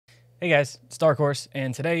Hey guys, it's Darkhorse,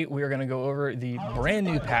 and today we are going to go over the brand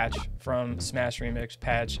new patch from Smash Remix,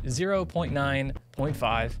 patch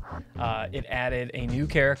 0.9.5. It added a new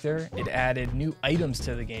character, it added new items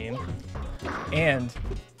to the game, and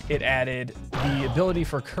it added the ability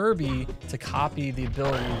for Kirby to copy the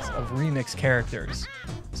abilities of Remix characters.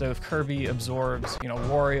 So if Kirby absorbs,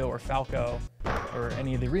 Wario or Falco or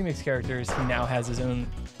any of the Remix characters, he now has his own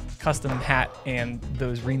custom hat and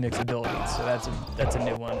those Remix abilities. So that's a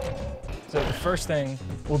new one. So the first thing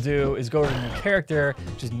we'll do is go over the new character,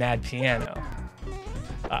 which is Mad Piano.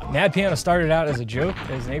 Mad Piano started out as a joke,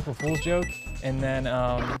 as an April Fool's joke, and then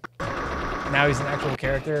now he's an actual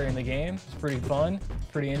character in the game. It's pretty fun,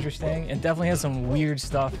 pretty interesting, and definitely has some weird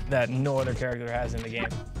stuff that no other character has in the game.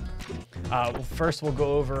 First, we'll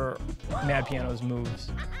go over Mad Piano's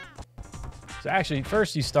moves. So actually,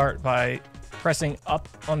 first you start by pressing up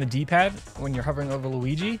on the D-pad when you're hovering over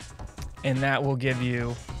Luigi, and that will give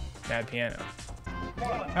you Mad Piano.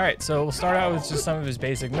 All right, so we'll start out with just some of his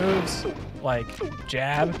basic moves, like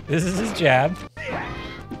jab. This is his jab.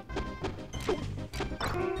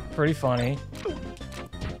 Pretty funny.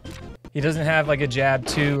 He doesn't have like a jab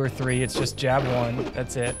 2 or 3, it's just jab 1,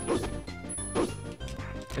 that's it.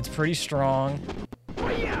 It's pretty strong.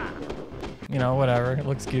 Whatever, it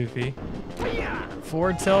looks goofy.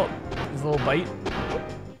 Forward tilt, his little bite.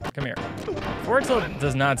 Come here. Forward tilt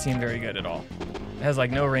does not seem very good at all. It has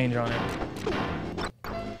like no range on it.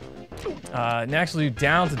 Next we'll do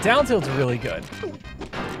down tilt. Down tilt's really good.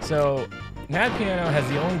 So Mad Piano has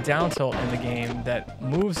the only down tilt in the game that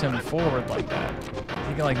moves him forward like that.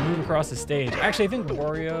 He can like move across the stage. Actually, I think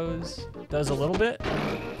Wario's does a little bit.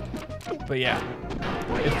 But yeah,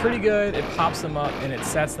 it's pretty good. It pops them up and it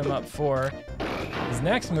sets them up for his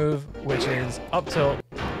next move, which is up tilt.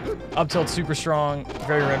 Up tilt super strong,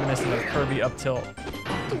 very reminiscent of Kirby up tilt.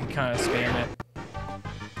 You can kind of spam it.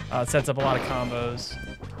 It sets up a lot of combos.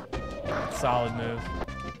 Solid move.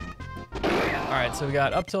 Alright, so we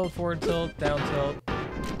got up tilt, forward tilt, down tilt.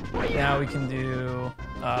 Now we can do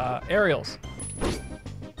aerials.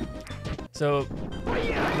 So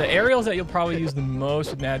the aerials that you'll probably use the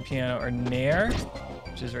most with Mad Piano are Nair,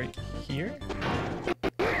 which is right here.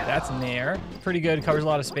 That's Nair. Pretty good, covers a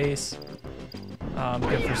lot of space.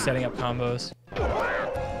 Good for setting up combos.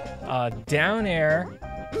 Down air,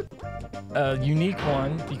 a unique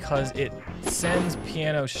one because it sends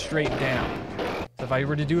Piano straight down. So if I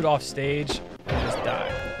were to do it off stage, I'd just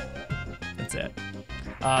die. That's it.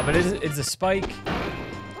 But it's a spike.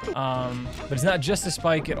 But it's not just a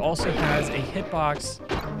spike, it also has a hitbox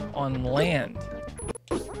on land.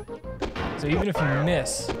 So even if you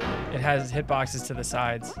miss, it has hitboxes to the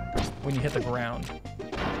sides when you hit the ground.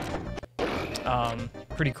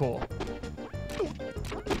 Pretty cool.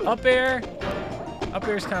 Up air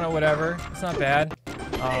is kind of whatever. It's not bad.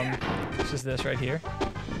 It's just this right here.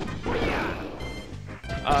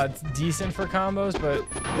 It's decent for combos, but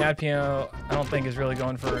Mad Piano I don't think is really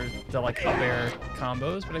going for the like up air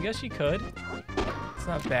combos, but I guess you could. It's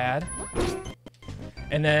not bad.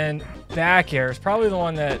 And then back air is probably the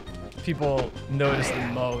one that people notice the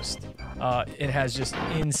most. It has just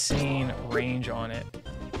insane range on it.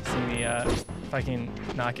 See me, if I can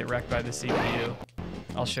not get wrecked by the CPU,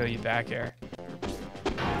 I'll show you back air.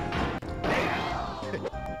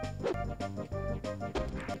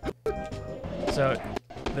 So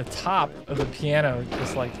the top of the piano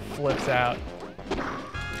just like flips out.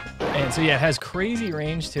 And so yeah, it has crazy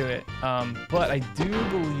range to it. But I do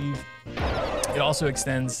believe it also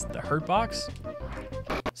extends the hurt box.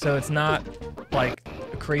 So it's not like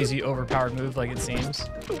a crazy overpowered move like it seems.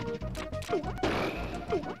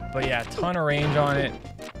 But yeah, ton of range on it.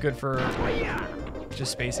 Good for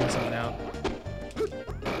just spacing someone out.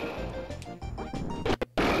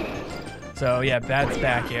 So yeah, that's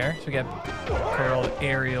back air. So we got curled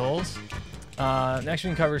aerials. Next we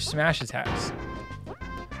can cover smash attacks.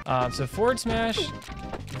 So forward smash,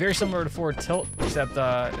 very similar to forward tilt, except it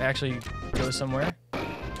actually goes somewhere.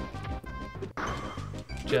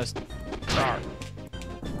 Just char.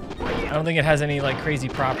 I don't think it has any like crazy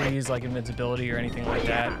properties like invincibility or anything like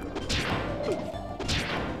that.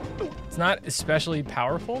 It's not especially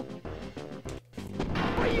powerful.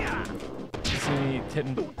 You see me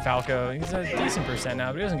hitting Falco. He's a decent percent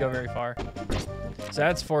now, but he doesn't go very far. So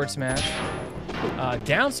that's forward smash.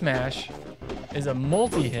 Down smash is a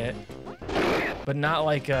multi-hit, but not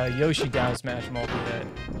like a Yoshi down smash multi-hit,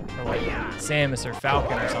 or like Samus or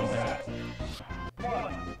Falcon or something.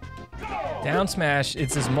 Down smash,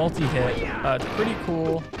 it's this multi-hit. It's pretty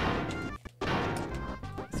cool.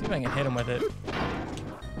 Let's see if I can hit him with it.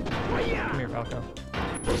 Come here, Falco.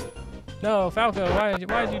 No, Falco, why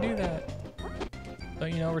did you do that?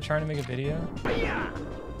 But you know, we're trying to make a video.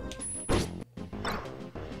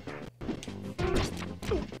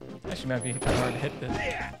 Actually, might be kind of hard to hit this.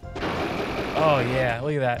 Oh yeah,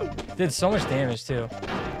 look at that. Did so much damage too.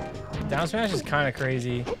 Down smash is kind of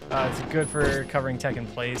crazy. It's good for covering tech in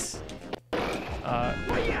place.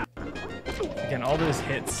 Again, all those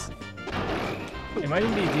hits. It might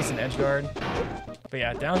even be a decent edge guard. But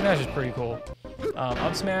yeah, down smash is pretty cool.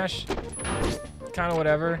 Up smash, kind of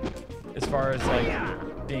whatever, as far as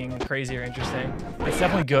like being crazy or interesting. It's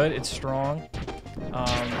definitely good. It's strong. It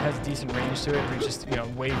has decent range to it. It reaches, you know,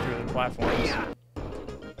 way through the platforms.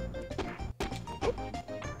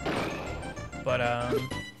 But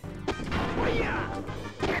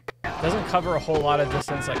doesn't cover a whole lot of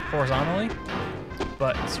distance like horizontally,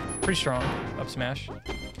 but it's pretty strong. Up smash.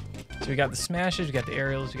 So we got the smashes, we got the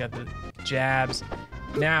aerials, we got the jabs.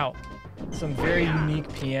 Now, some very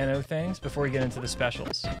unique piano things before we get into the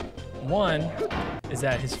specials. One is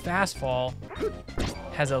that his fast fall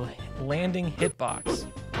has a landing hitbox.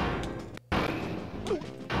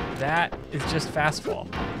 That is just fast fall.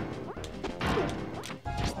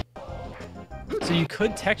 So you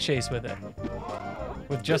could tech chase with it,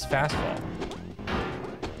 with just fast fall.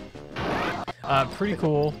 Pretty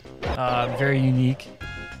cool, very unique,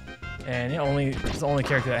 and it's the only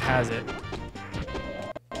character that has it.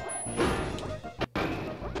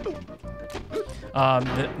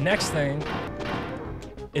 The next thing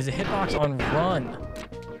is a hitbox on run.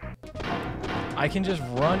 I can just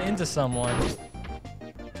run into someone with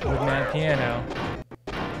Mad Piano,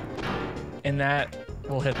 and that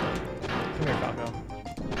will hit them. Come here, Falco.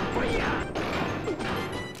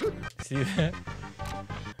 See that?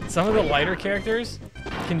 Some of the lighter characters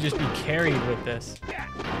can just be carried with this.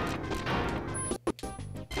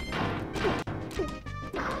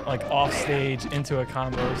 Like off stage into a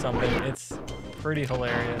combo or something. It's pretty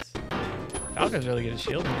hilarious. Falco's really good at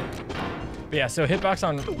shielding it. But yeah, so hitbox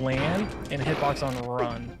on land and hitbox on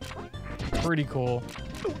run. Pretty cool.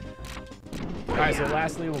 Alright, so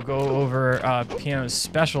lastly we'll go over Piano's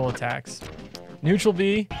special attacks. Neutral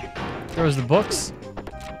B throws the books.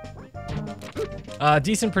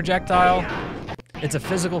 Decent projectile. It's a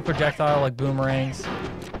physical projectile like boomerangs.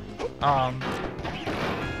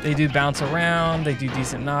 They do bounce around, they do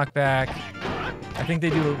decent knockback. I think they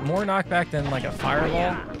do more knockback than like a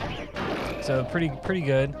fireball. So pretty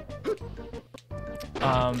good.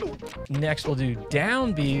 Next we'll do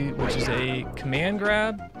down B, which is a command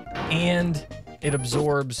grab, and it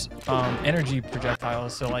absorbs energy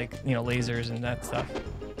projectiles, so like, you know, lasers and that stuff.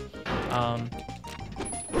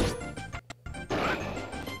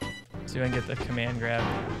 See if I can get the command grab.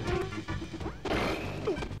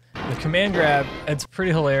 The command grab, it's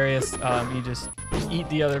pretty hilarious. You just eat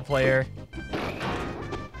the other player.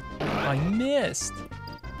 I missed.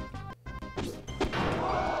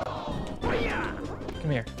 Come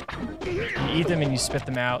here. You eat them and you spit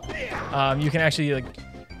them out. You can actually like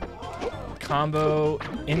combo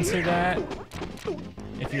into that.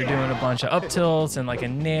 If you're doing a bunch of up tilts and like a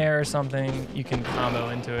nair or something, you can combo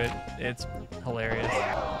into it. It's hilarious.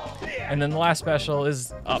 And then the last special is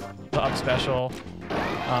the up special.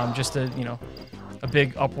 Just a, you know, a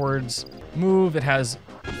big upwards move. It has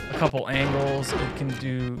a couple angles. It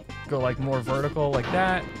can go like more vertical like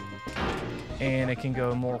that, and it can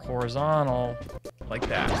go more horizontal like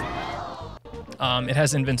that. It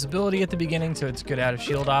has invincibility at the beginning, so it's good out of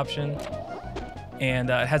shield option, and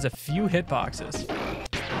it has a few hitboxes.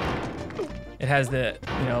 It has the,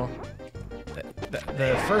 you know,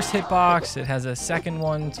 the first hitbox. It has a second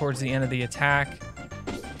one towards the end of the attack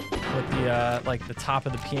with the like the top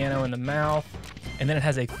of the piano in the mouth, and then it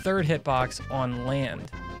has a third hitbox on land.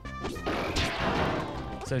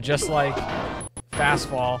 So just like fast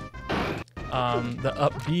fall, the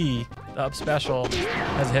up B, the up special,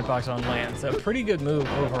 has a hitbox on land. So a pretty good move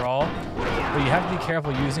overall, but you have to be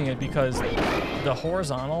careful using it because the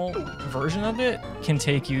horizontal version of it can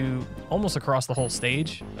take you almost across the whole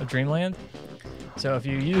stage of Dreamland. So if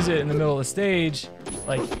you use it in the middle of the stage,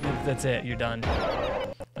 like that's it, you're done.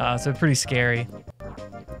 So pretty scary.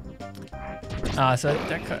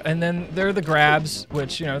 And then there are the grabs,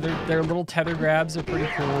 which, you know, they're little tether grabs. They're pretty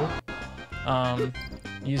cool.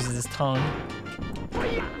 Uses his tongue.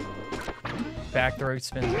 Back throw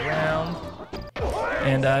spins around.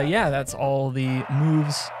 And yeah, that's all the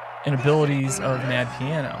moves and abilities of Mad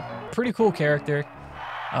Piano. Pretty cool character.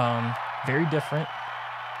 Very different.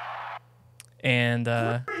 And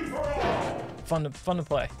fun to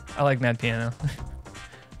play. I like Mad Piano.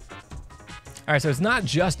 All right, so it's not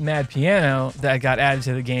just Mad Piano that got added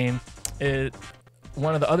to the game.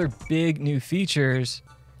 One of the other big new features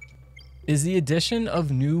is the addition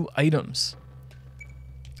of new items.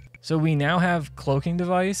 So we now have cloaking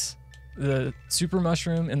device, the super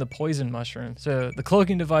mushroom, and the poison mushroom. So the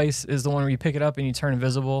cloaking device is the one where you pick it up and you turn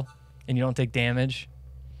invisible and you don't take damage.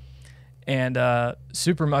 And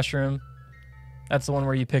super mushroom, that's the one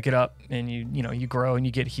where you pick it up and you grow and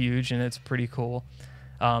you get huge, and it's pretty cool.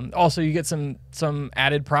 Also, you get some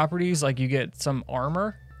added properties, like you get some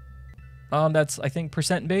armor. That's, I think,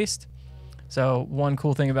 percent based. So one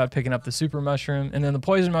cool thing about picking up the super mushroom. And then the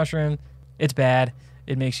poison mushroom, it's bad.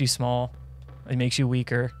 It makes you small. It makes you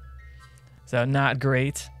weaker. So not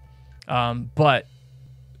great. But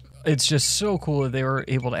it's just so cool that they were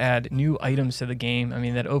able to add new items to the game. I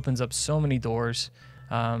mean, that opens up so many doors.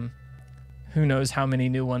 Who knows how many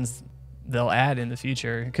new ones they'll add in the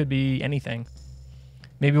future. It could be anything.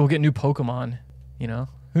 Maybe we'll get new Pokemon, you know?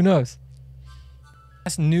 Who knows?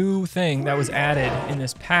 This new thing that was added in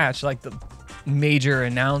this patch, like the major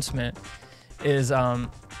announcement, is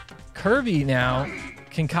Kirby now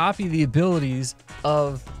can copy the abilities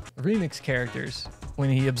of Remix characters when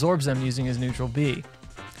he absorbs them using his neutral B.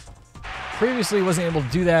 Previously, he wasn't able to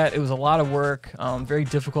do that. It was a lot of work, very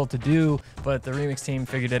difficult to do, but the Remix team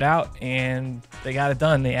figured it out and they got it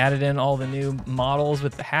done. They added in all the new models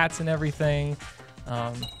with the hats and everything.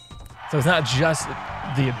 So it's not just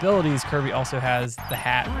the abilities. Kirby also has the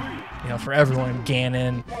hat, you know, for everyone.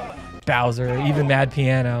 Ganon, Bowser, even Mad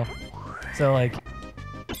Piano. So like,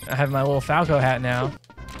 I have my little Falco hat now,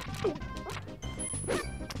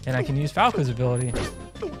 and I can use Falco's ability.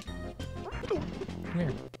 Come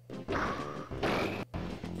here.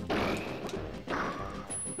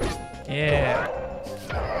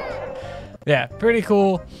 Yeah, pretty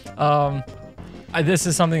cool. This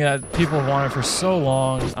is something that people have wanted for so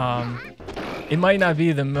long. It might not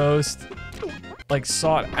be the most like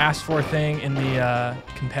asked for thing in the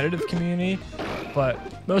competitive community, but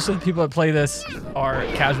most of the people that play this are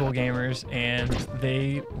casual gamers, and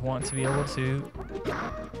they want to be able to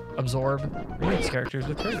absorb Remix characters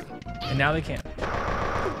with Kirby, and now they can.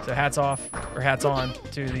 So hats off, or hats on,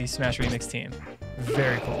 to the Smash Remix team.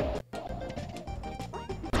 Very cool.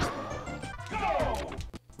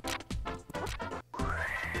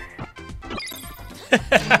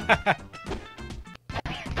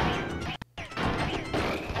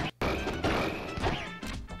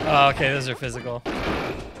 Oh, okay, those are physical.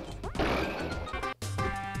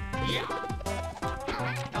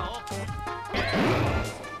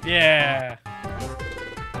 Yeah.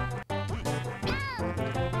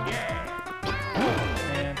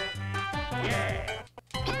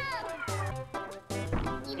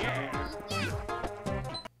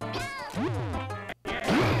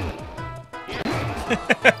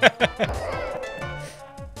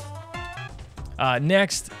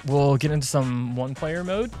 Next, we'll get into some one-player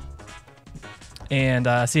mode and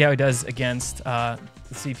see how he does against the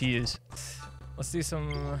CPUs. Let's do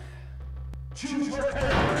some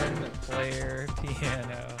one-player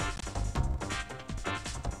piano.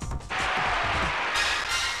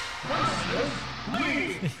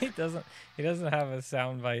 He doesn't have a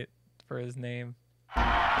sound bite for his name. His,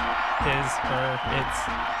 her, its.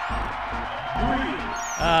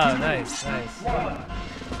 Oh, nice.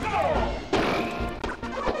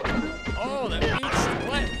 Oh, that beats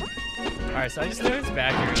what? Alright, so I just noticed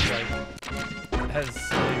back here it's like has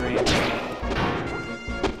silly range. Look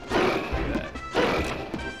at that.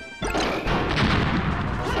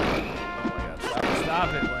 Oh my god, stop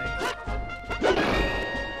it, Link.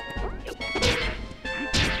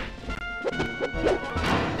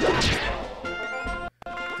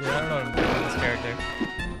 Dude, I don't know what I'm doing with this character.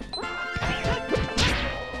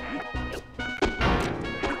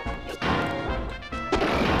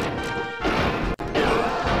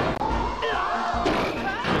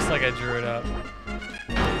 Like I drew it up.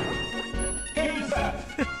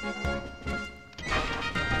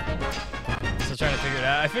 Still trying to figure it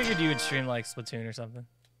out. I figured you would stream like Splatoon or something.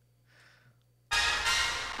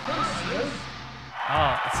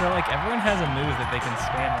 Oh, so like everyone has a move that they can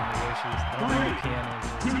spam on the Yoshis. I don't know what piano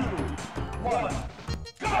is.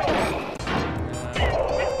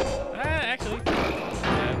 Actually.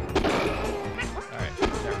 Alright.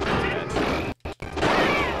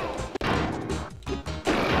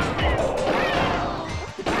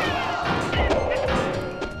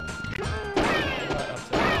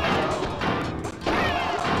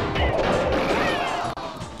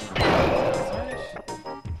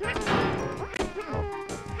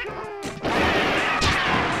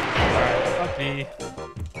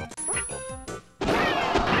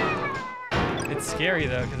 It's scary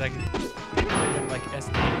though, because I can like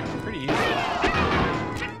SD pretty easily.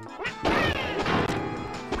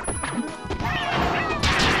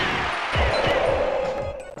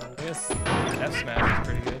 I guess F smash is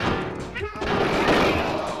pretty good.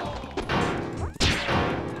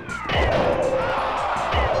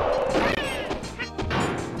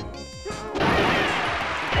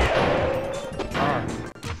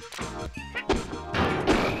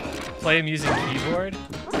 Play him using keyboard?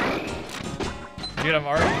 Dude, I'm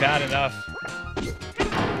already bad enough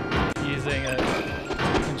using a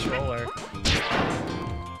controller.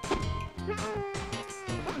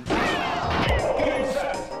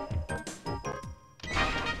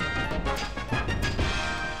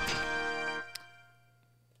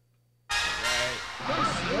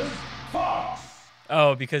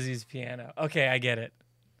 Oh, because he's piano. Okay, I get it.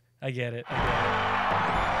 I get it.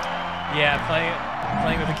 Yeah,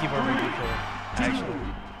 playing with a keyboard would be cool, actually.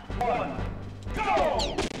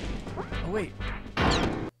 Go! Oh wait.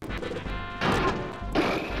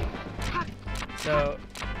 So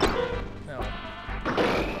no.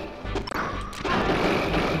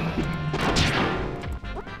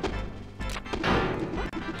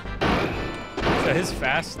 So his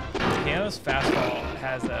piano's fastball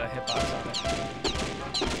has a hitbox on it.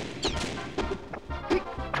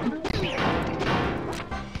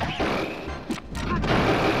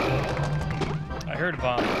 I heard a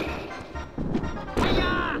bomb.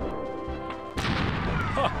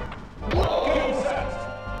 Huh.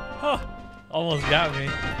 Huh. Almost got me.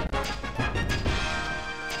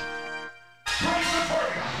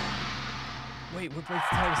 Wait, what breaks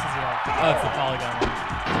the Titus is he on? Oh, it's the polygon one.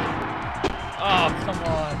 Oh, come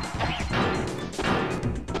on.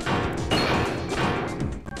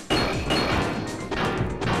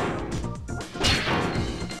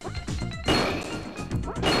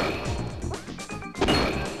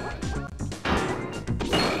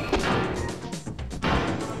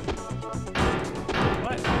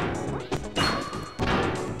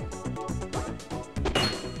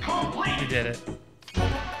 Did it.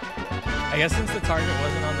 I guess since the target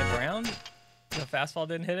wasn't on the ground, the fastball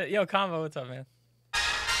didn't hit it. Yo, Combo, what's up, man?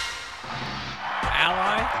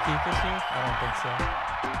 Ally? Pikachu? I don't think so.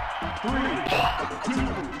 3,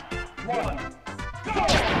 2, 1, go!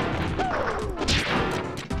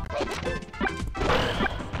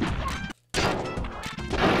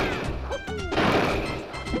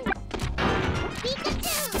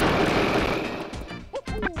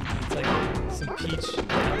 It's like some peach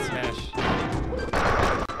down smash.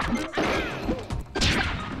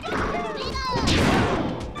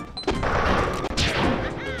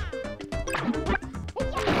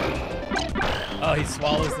 Oh, he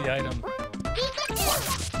swallows the item.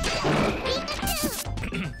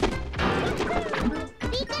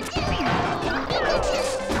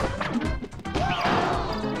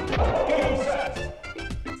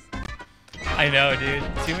 I know, dude.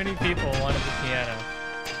 Too many people wanted the piano.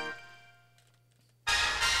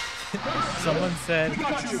 Someone said,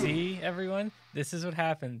 see, everyone? This is what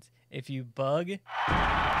happens. If you bug the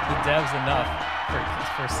devs enough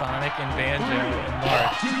for Sonic and Banjo and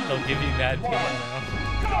Mark, they'll give you Mad Piano.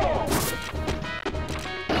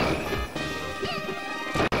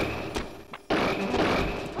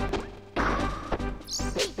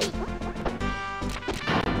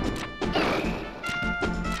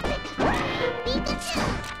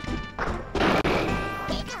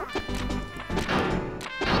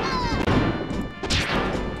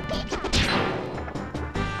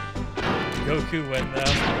 Goku win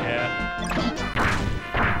though, yeah.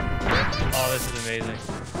 Oh, this is amazing.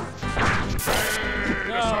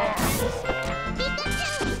 No!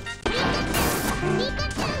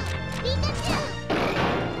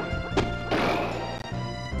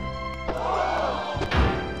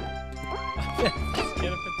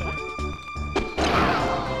 Get up at that.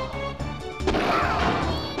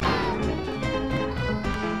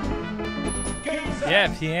 Yeah,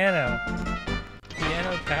 piano.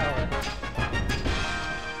 Piano power.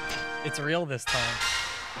 It's real this time.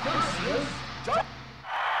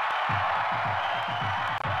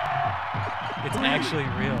 It's actually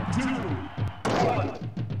real. 2, 1,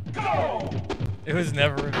 go! It was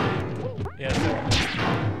never revealed. Yeah, piano.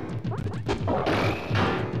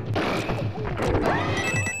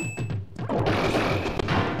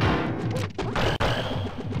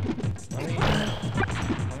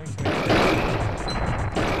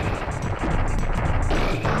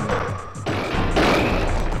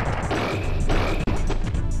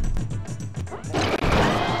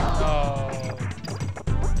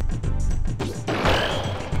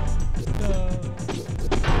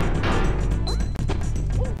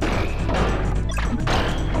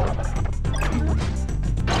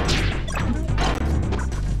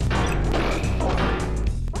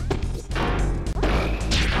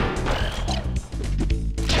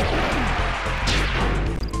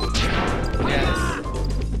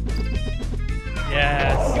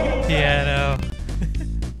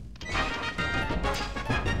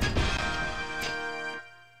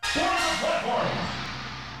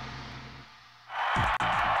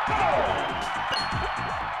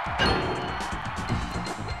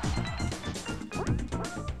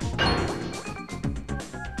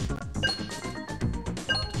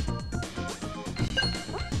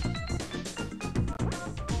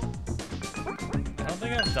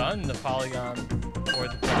 done the polygon or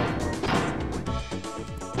the platform.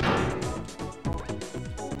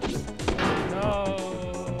 No.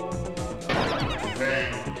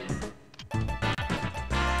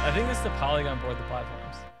 I think it's the polygon board the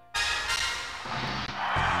platforms.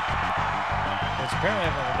 Which apparently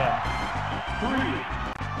I've never done.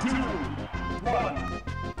 3, 2, 1,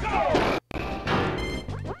 go!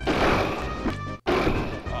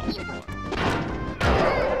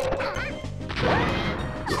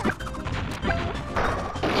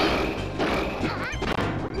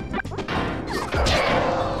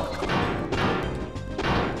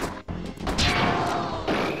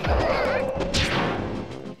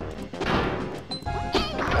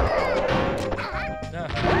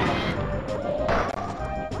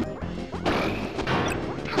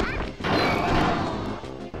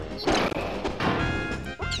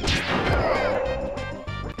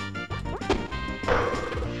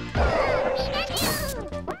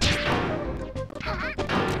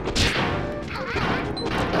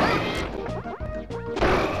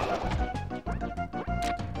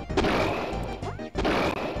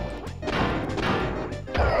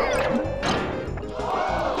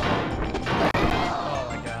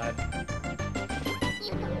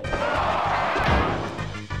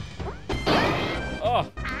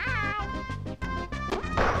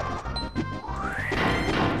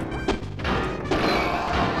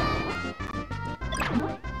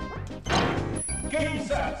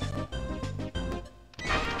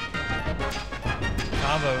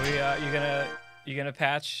 You gonna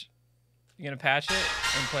patch it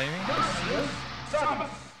and play me?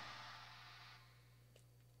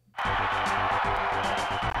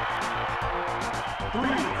 3,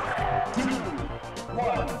 2,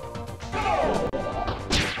 1, go!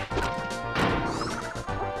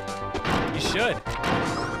 You should.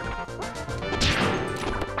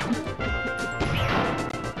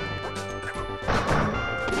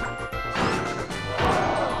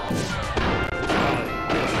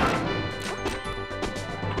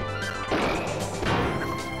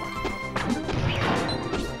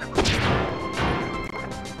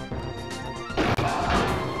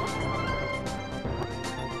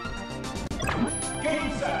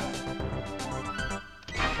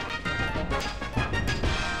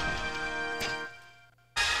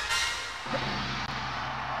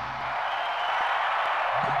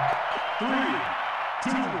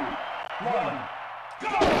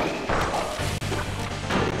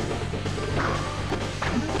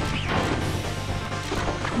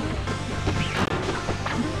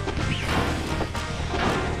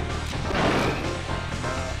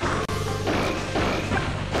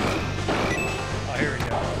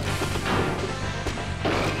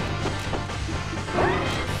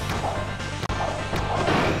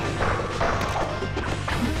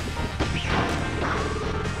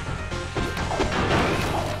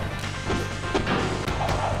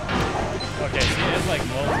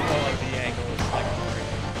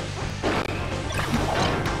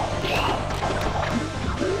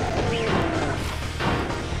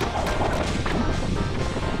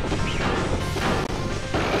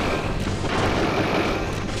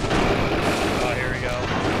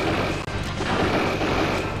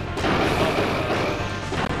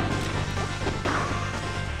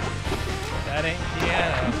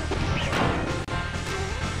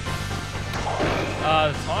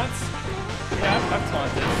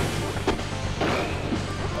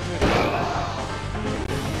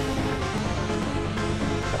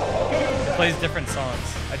 Plays different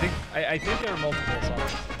songs. I think there are multiple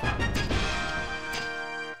songs.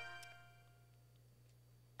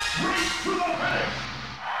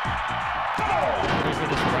 There's for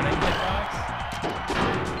this running hitbox.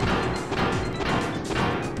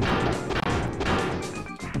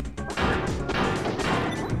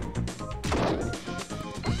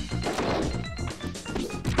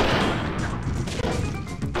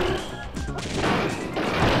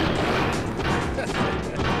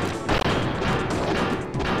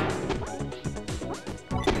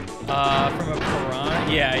 From a piranha?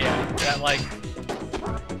 Yeah, that like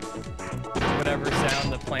whatever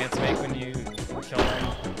sound the plants make when you kill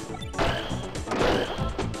them.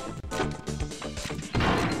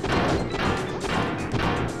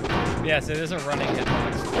 Yeah, so there's a running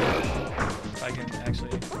hitbox. If I can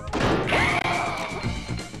actually.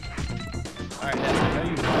 Alright, Ness, I know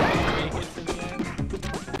you want to make it to the end.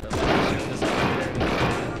 But let me show this one there.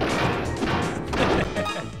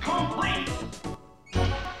 Complete!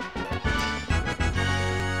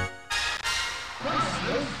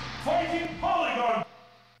 Fighting polygon!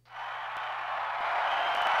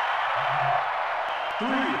 3,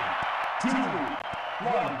 2,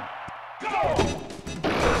 1, go!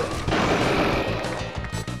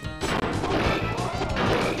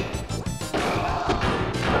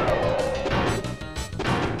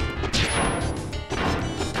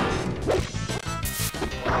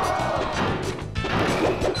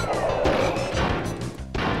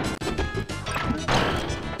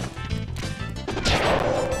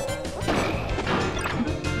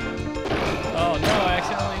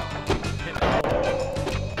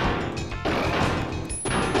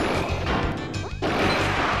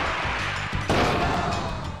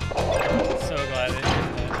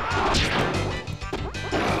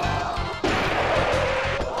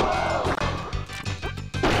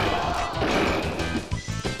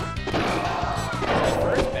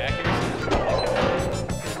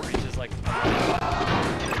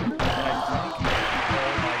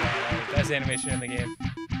 cheese animation in the game.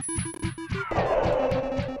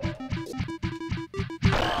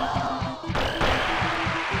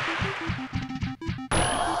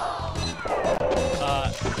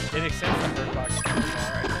 It extends the hurt box too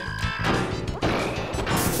far, I think.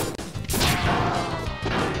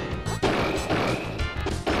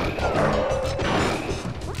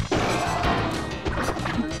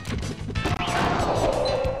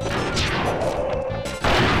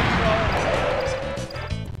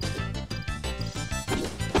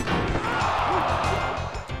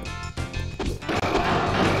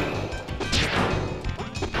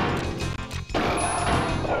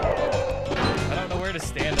 To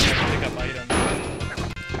stand up and pick up items.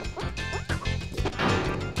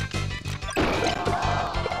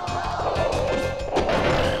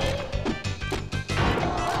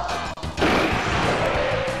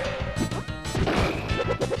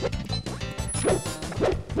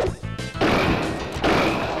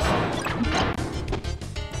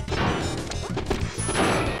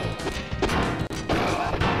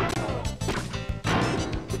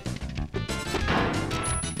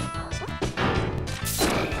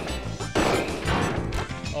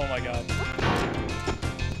 Oh my god.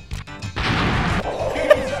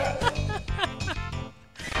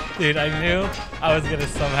 Dude, I knew I was gonna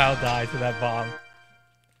somehow die to that bomb.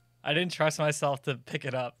 I didn't trust myself to pick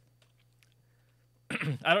it up.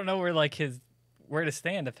 I don't know where like where to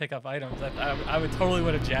stand to pick up items. I would totally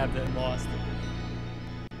would have jabbed it and lost.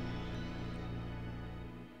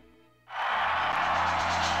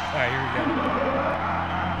 Alright, here we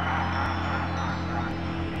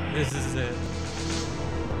go. This is it.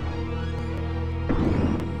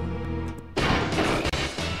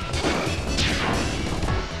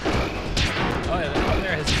 Oh yeah, the one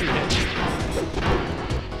there has 2 hits.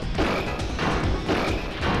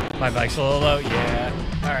 My bike's a little low, yeah.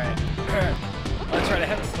 Alright. That's right, I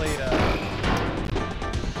haven't played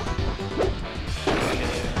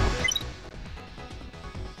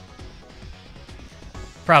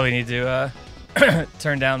probably need to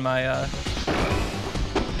turn down my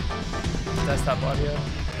desktop audio.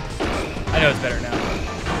 I know it's better now.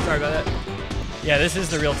 Sorry about that. Yeah, this is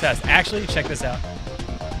the real test. Actually, check this out.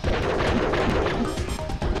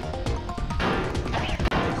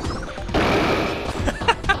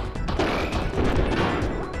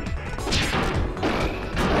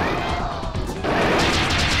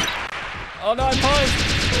 Oh no, I paused!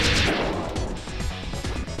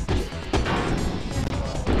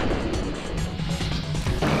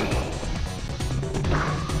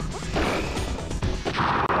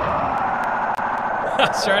 I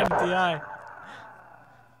was trying to DI.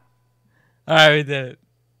 Alright, we did it.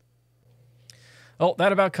 Well,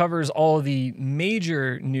 that about covers all of the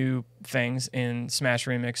major new things in Smash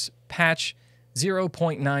Remix patch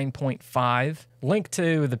 0.9.5. Link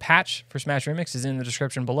to the patch for Smash Remix is in the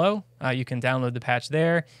description below. You can download the patch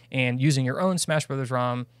there, and using your own Smash Brothers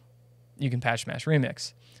ROM, you can patch Smash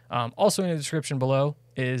Remix. Also in the description below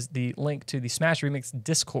is the link to the Smash Remix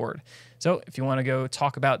Discord. So if you want to go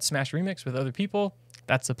talk about Smash Remix with other people,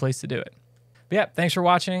 that's the place to do it. But yeah, thanks for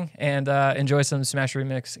watching, and enjoy some Smash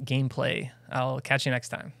Remix gameplay. I'll catch you next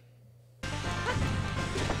time.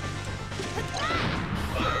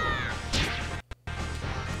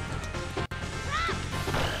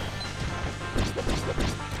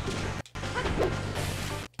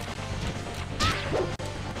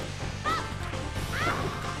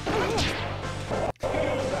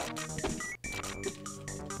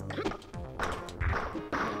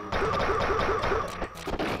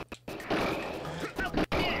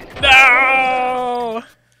 No!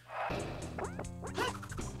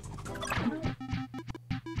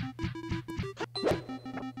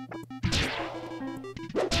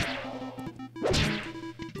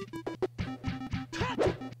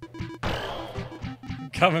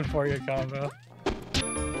 Coming for you, combo.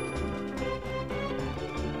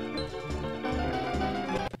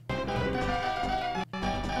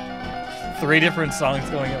 Three different songs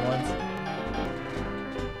going at once.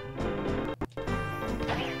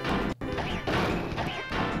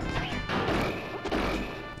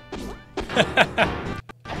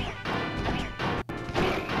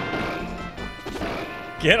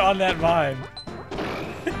 Get on that mine.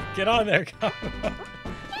 Get on there, combo.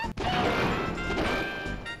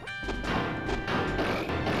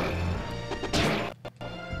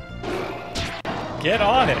 Get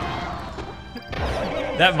on it.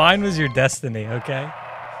 That mine was your destiny, okay?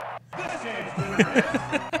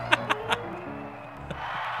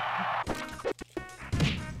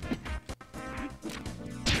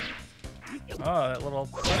 Oh, that little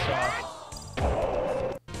push off.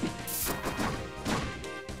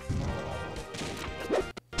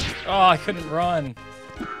 Oh, I couldn't run.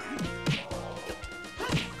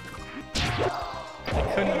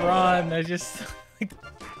 I couldn't run. I just...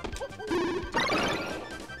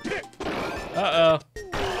 Uh-oh.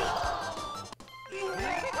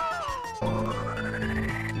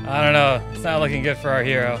 I don't know. It's not looking good for our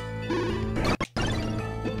hero.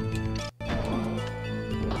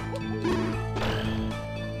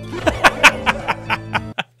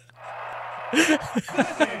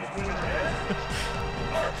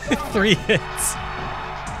 3 hits.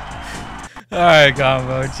 All right,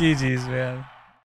 Combo. GG's, man.